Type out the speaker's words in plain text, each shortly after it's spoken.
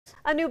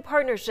A new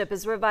partnership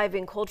is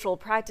reviving cultural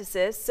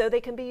practices so they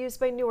can be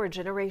used by newer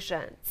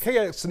generations.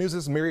 KX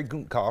News' Mary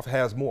Guntkoff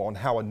has more on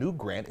how a new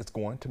grant is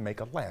going to make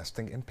a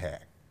lasting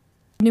impact.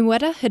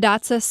 Nuweta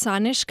Hidatsa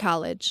Sanish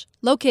College,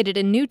 located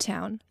in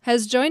Newtown,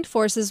 has joined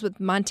forces with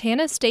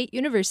Montana State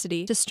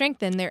University to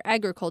strengthen their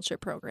agriculture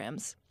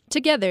programs.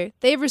 Together,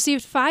 they have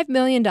received $5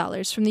 million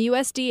from the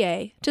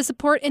USDA to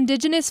support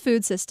indigenous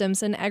food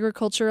systems and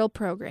agricultural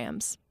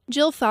programs.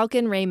 Jill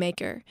Falcon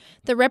Raymaker,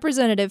 the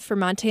representative for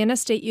Montana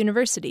State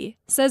University,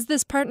 says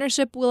this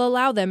partnership will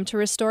allow them to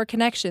restore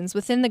connections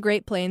within the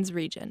Great Plains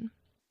region.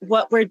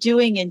 What we're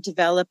doing in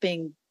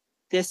developing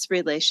this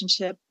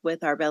relationship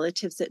with our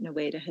relatives at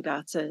Nuweta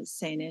Hidatsa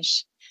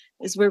Sanish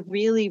is we're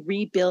really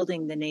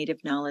rebuilding the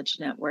Native knowledge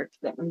network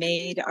that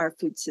made our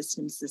food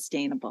system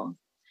sustainable.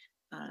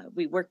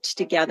 We worked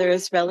together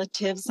as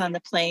relatives on the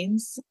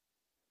plains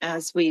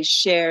as we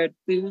shared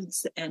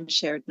foods and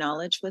shared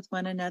knowledge with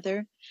one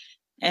another.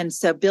 And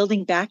so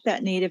building back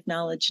that Native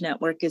knowledge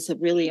network is a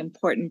really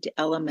important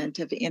element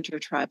of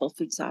intertribal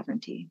food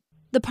sovereignty.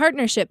 The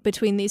partnership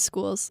between these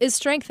schools is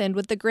strengthened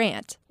with the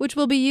grant, which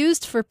will be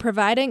used for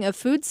providing a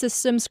food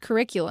systems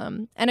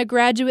curriculum and a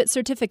graduate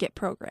certificate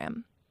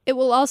program. It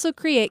will also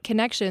create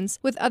connections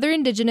with other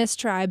indigenous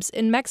tribes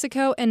in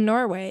Mexico and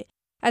Norway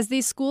as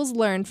these schools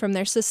learn from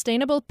their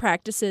sustainable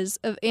practices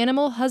of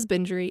animal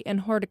husbandry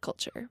and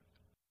horticulture.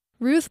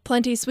 Ruth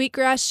Plenty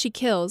Sweetgrass She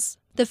Kills,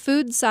 the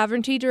Food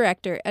Sovereignty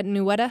Director at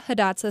Nuweta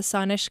Hidatsa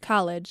Sanish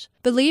College,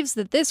 believes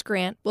that this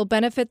grant will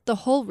benefit the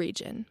whole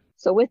region.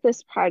 So with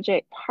this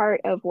project,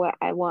 part of what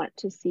I want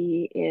to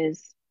see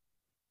is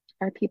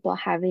our people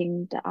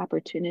having the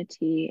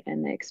opportunity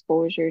and the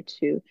exposure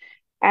to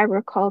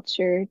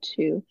agriculture,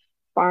 to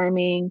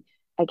farming,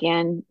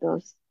 again,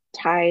 those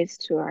ties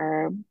to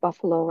our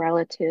buffalo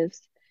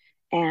relatives,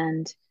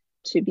 and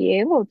to be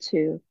able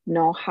to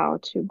know how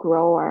to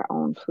grow our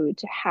own food,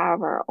 to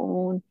have our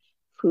own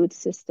food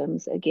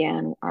systems,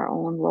 again, our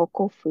own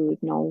local food,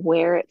 know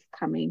where it's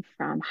coming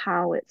from,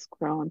 how it's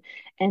grown,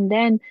 and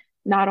then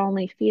not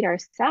only feed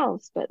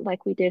ourselves, but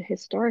like we did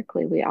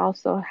historically, we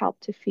also help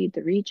to feed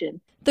the region.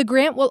 The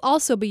grant will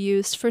also be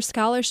used for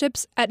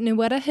scholarships at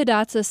Nuweta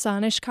Hidatsa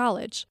Sanish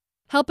College,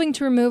 helping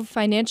to remove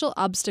financial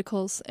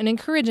obstacles and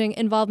encouraging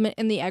involvement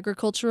in the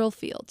agricultural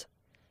field.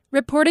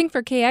 Reporting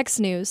for KX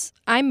News,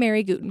 I'm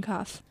Mary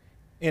Guntkoff.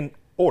 In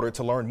order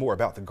to learn more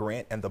about the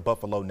grant and the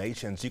Buffalo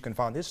Nations, you can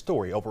find this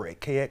story over at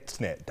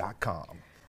kxnet.com.